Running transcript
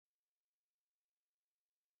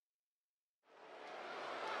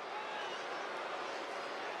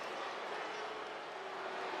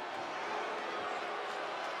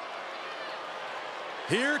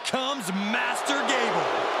Here comes Master Gable.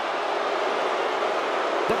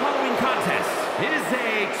 The following contest, it is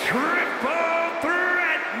a triple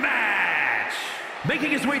threat match.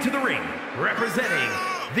 Making his way to the ring, representing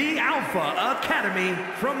the Alpha Academy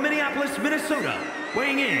from Minneapolis, Minnesota,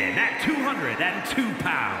 weighing in at 202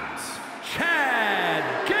 pounds, Chad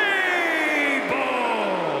Gable.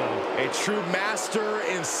 A true master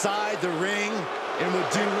inside the ring and would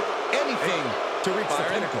do anything to reach the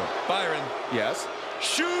pinnacle. Byron. Yes?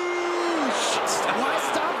 Shoot! Why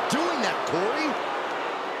stop doing that, Corey?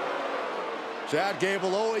 Chad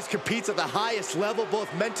Gable always competes at the highest level,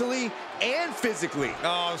 both mentally and physically.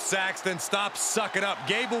 Oh, Saxton, stop sucking up.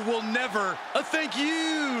 Gable will never thank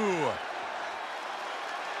you.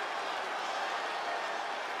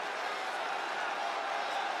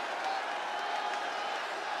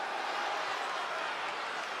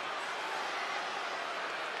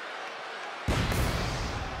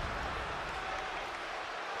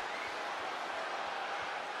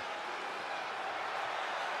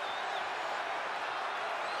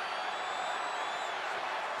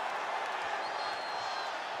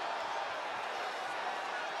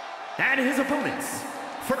 And his opponents,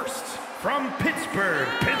 first from Pittsburgh,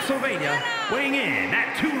 Pennsylvania, weighing in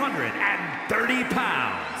at 230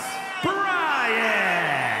 pounds,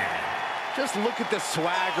 Brian. Just look at the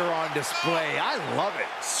swagger on display. I love it.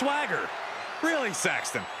 Swagger? Really,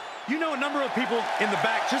 Saxton? You know a number of people in the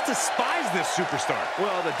back just despise this superstar.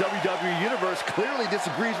 Well, the WWE Universe clearly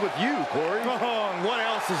disagrees with you, Corey. Oh, what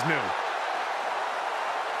else is new?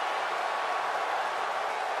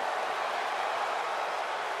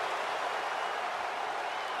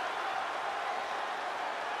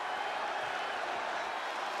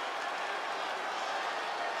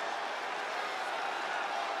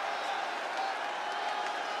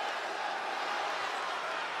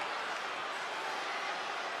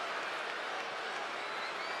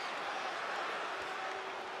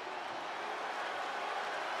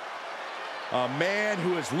 A man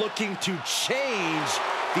who is looking to change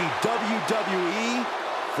the WWE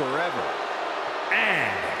forever.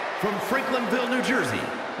 And from Franklinville, New Jersey,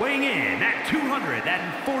 weighing in at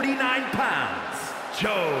 249 pounds,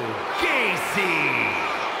 Joe Gacy.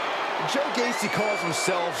 Joe Gacy calls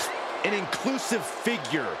himself an inclusive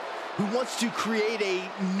figure who wants to create a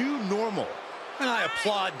new normal. And I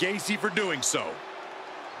applaud Gacy for doing so.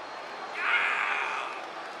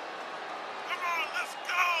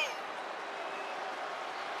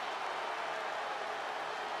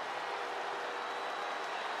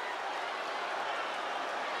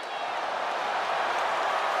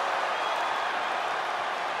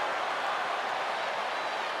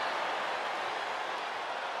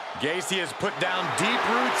 Gacy has put down deep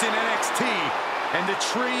roots in NXT, and the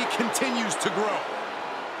tree continues to grow.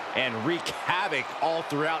 And wreak havoc all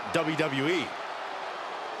throughout WWE.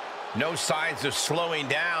 No signs of slowing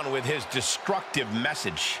down with his destructive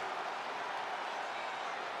message.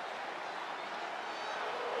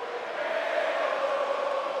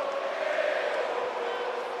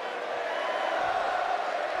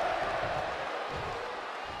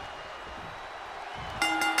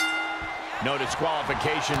 No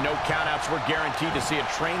disqualification, no countouts. We're guaranteed to see a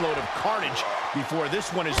trainload of carnage before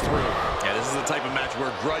this one is through. Yeah, this is the type of match where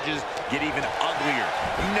grudges get even uglier.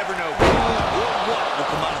 You never know who or what will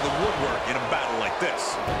come out of the woodwork in a battle like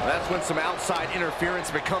this. That's when some outside interference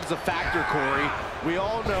becomes a factor, Corey. We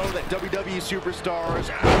all know that WWE superstars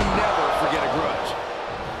never forget a grudge.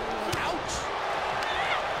 Ouch!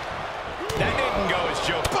 That didn't go as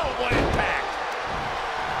Joe. Boom, what impact!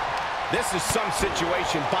 This is some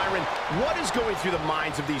situation. Byron, what is going through the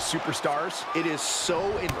minds of these superstars? It is so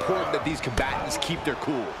important that these combatants keep their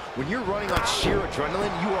cool. When you're running on sheer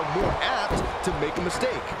adrenaline, you are more apt to make a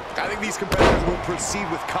mistake. I think these competitors will proceed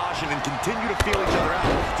with caution and continue to feel each other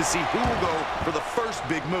out to see who will go for the first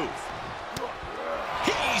big move.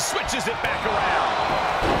 He switches it back around.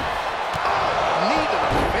 Knee to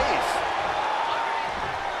the face.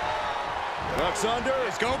 Ducks under.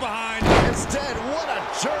 Let's go behind. Instead, what a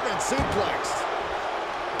German suplex.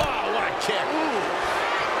 Oh, what a kick.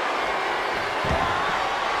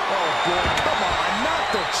 Oh, boy, come on, not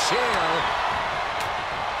the chair.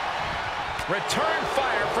 Return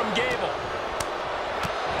fire from Gable.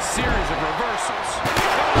 Series of reversals.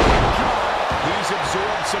 He's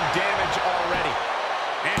absorbed some damage already.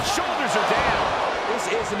 And shoulders are down. This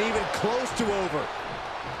isn't even close to over.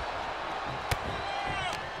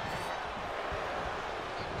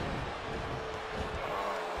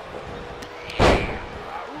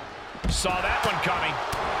 Saw that one coming.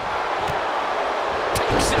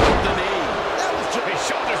 Takes out the knee. His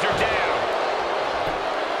shoulders are down.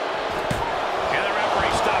 And the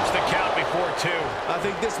referee stops the count before 2. I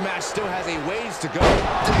think this match still has a ways to go.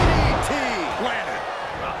 DDT! Landed.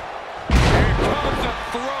 Here comes a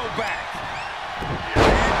throwback.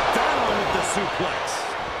 And down with the suplex.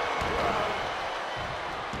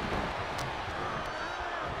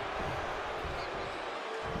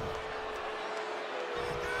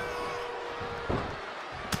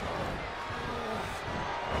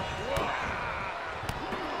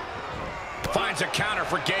 Finds a counter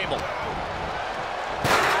for Gable.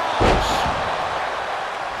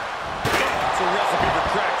 It's a recipe for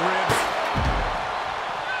cracked ribs.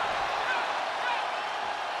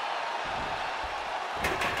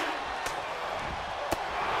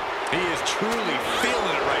 He is truly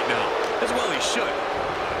feeling it right now. As well he should.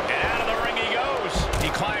 And out of the ring he goes. He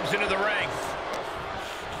climbs into the ring.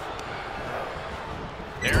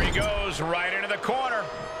 There he goes, right into the corner.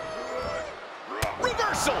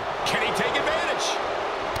 Reversal. Can he take advantage?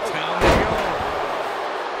 Down they go.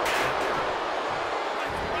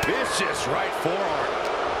 Vicious right forearm.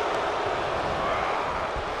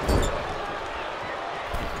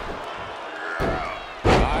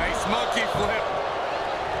 Nice monkey flip.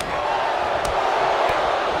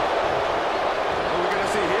 What are we going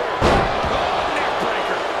to see here? Oh, neck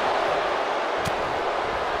breaker.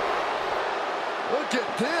 Look at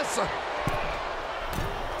this.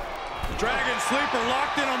 Dragon sleeper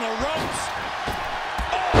locked in on the ropes.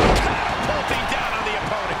 Oh, catapulting down on the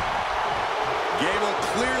opponent. Gable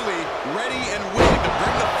clearly ready and willing to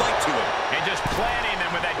bring the fight to him. And just planting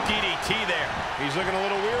them with that DDT there. He's looking a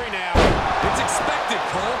little weary now. It's expected,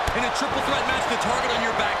 Cole. In a triple threat match, the target on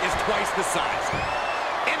your back is twice the size.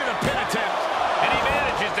 Into the pin attempt. And he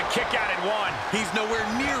manages to kick out at 1. He's nowhere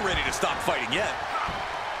near ready to stop fighting yet.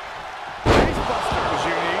 Facebuster was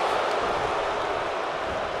unique.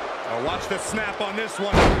 Oh, watch the snap on this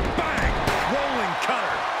one. Bang! Rolling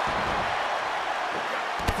cutter.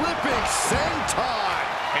 Flipping senton.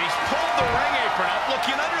 And he's pulled the ring apron up,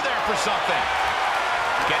 looking under there for something.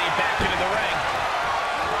 Getting back into the ring.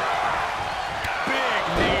 Big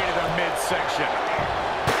knee to the midsection.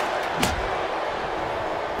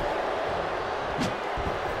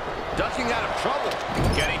 Ducking out of trouble.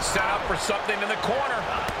 Getting set up for something in the corner.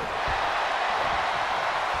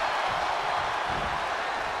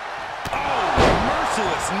 Oh,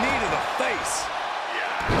 merciless knee to the face.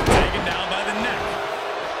 Taken down by the neck.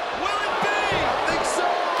 Will it be? I think so.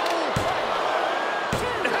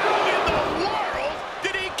 How in the world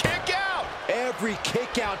did he kick out? Every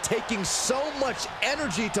kick out taking so much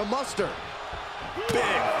energy to muster.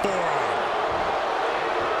 Big forearm.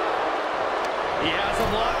 He has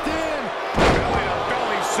him locked in. Belly to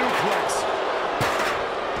belly suplex.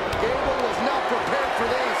 Gable was not prepared for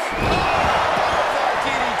this. Butterfly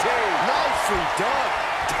DDT. Nicely done.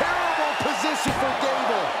 Terrible position for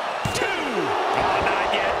Gable. 2. Oh, not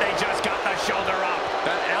yet. They just got the shoulder up.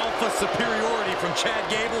 That alpha superiority from Chad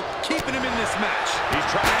Gable keeping him in this match. He's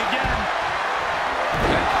trying again.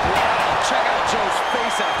 Wow, check out Joe's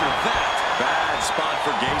face after that. Bad spot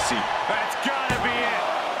for Gacy. That's gotta be it.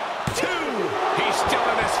 2. He's still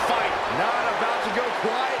in this fight. Not about to go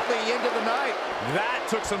quietly into the night. That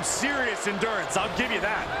took some serious endurance, I'll give you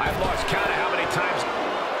that. I've lost count of how many times.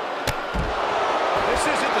 This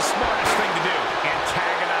isn't the smartest thing to do.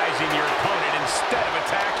 Antagonizing your opponent instead of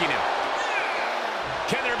attacking him.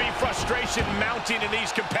 Can there be frustration mounting in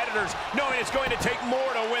these competitors, knowing it's going to take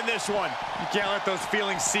more to win this one? You can't let those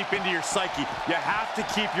feelings seep into your psyche. You have to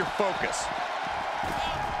keep your focus.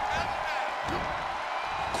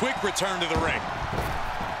 Quick return to the ring.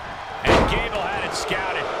 And Gable had it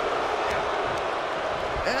scouted.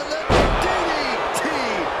 And the DDT.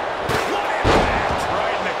 What impact!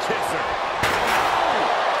 Right in the kisser.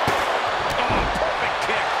 Oh, perfect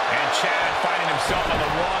kick. And Chad finding himself on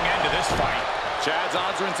the wrong end of this fight. Chad's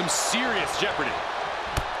odds are in some serious jeopardy.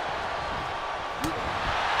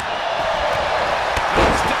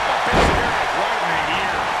 Step up into here, right in the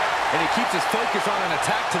ear. And he keeps his focus on an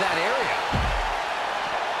attack to that area.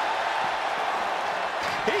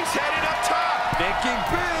 He's headed up top. Thinking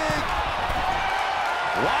big.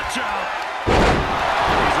 Watch out.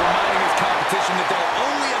 He's reminding his competition that they'll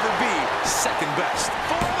only ever be second best.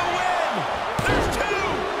 For the win. There's 2.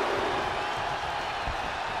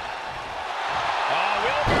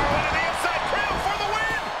 Wheelbarrow into the inside crown for the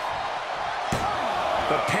win.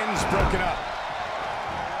 The pin's broken up.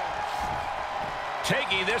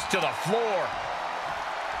 Taking this to the floor.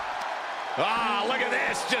 Ah, look at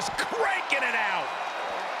this. Just cranking it out.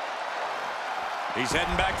 He's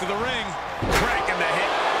heading back to the ring. Cranking the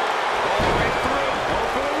hit. All the way through. Go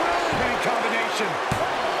for the win. Big combination.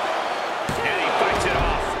 And he fights it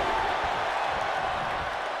off.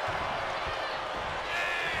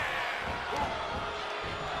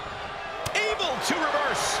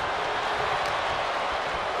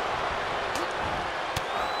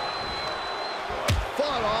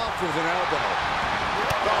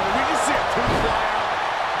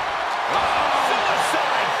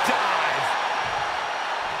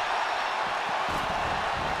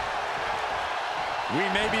 We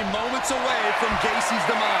may be moments away from Gacy's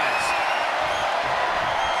demise.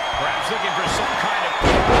 Perhaps looking for some kind of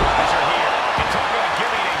equalizer here. And talk about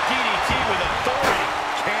giving a DDT with authority.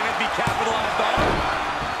 Can it be capitalized on?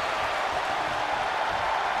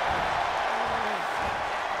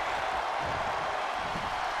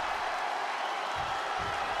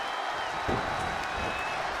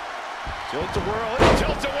 Tilt-a-whirl.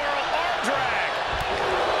 Tilt-a-whirl, arm drag.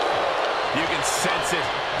 You can sense it.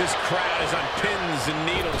 This crowd is on pins and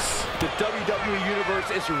needles. The WWE Universe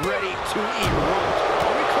is ready to erupt.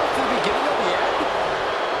 Are we close to the beginning of the end?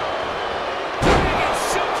 Dragon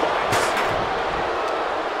suplex.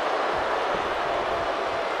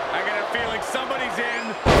 I got a feeling somebody's in.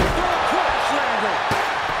 Crash landing.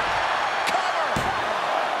 Cover.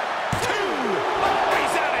 2. Oh,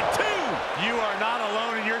 he's out at 2. You are not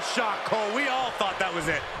alone in your shock, Cole. We all thought that was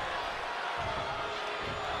it.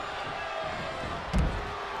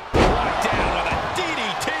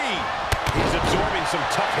 Some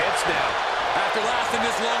tough hits now. After lasting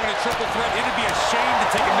this long in a triple threat, it'd be a shame to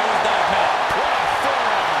take a nosedive now. What a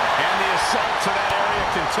forearm. And the assault to that area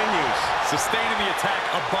continues. Sustaining the attack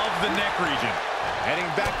above the neck region. Heading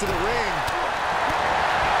back to the ring.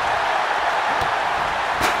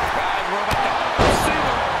 Guys, we're about to see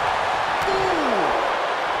him.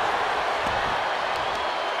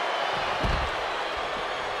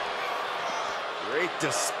 Great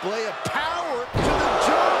display of power to the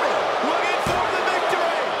German. Looking for the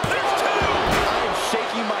victory. There's 2. I'm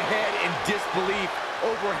shaking my head in disbelief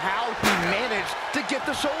over how he managed to get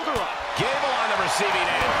the shoulder up. Gable on the receiving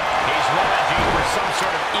end. He's rummaging for some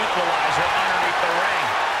sort of equalizer underneath the ring.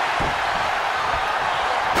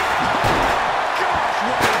 Gosh,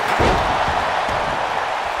 what a power.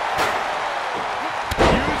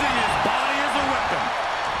 Using his body as a weapon.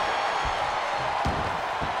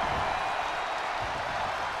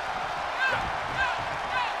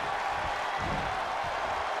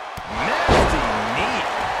 Nasty knee.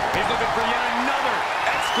 He's looking for yet another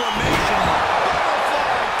exclamation mark.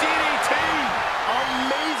 Butterfly DDT.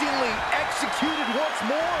 Amazingly executed once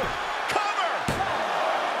more. Cover.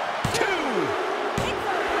 2.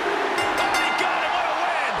 Oh, he got him. What a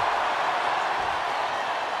win.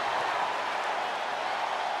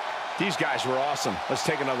 These guys were awesome. Let's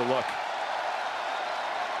take another look.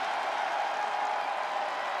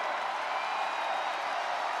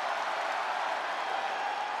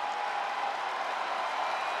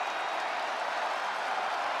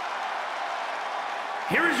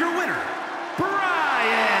 Here is your winner,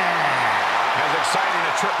 Brian. As exciting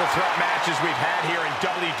a triple threat match as we've had here in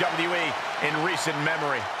WWE in recent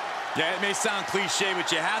memory. Yeah, it may sound cliche,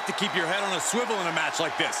 but you have to keep your head on a swivel in a match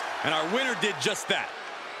like this. And our winner did just that.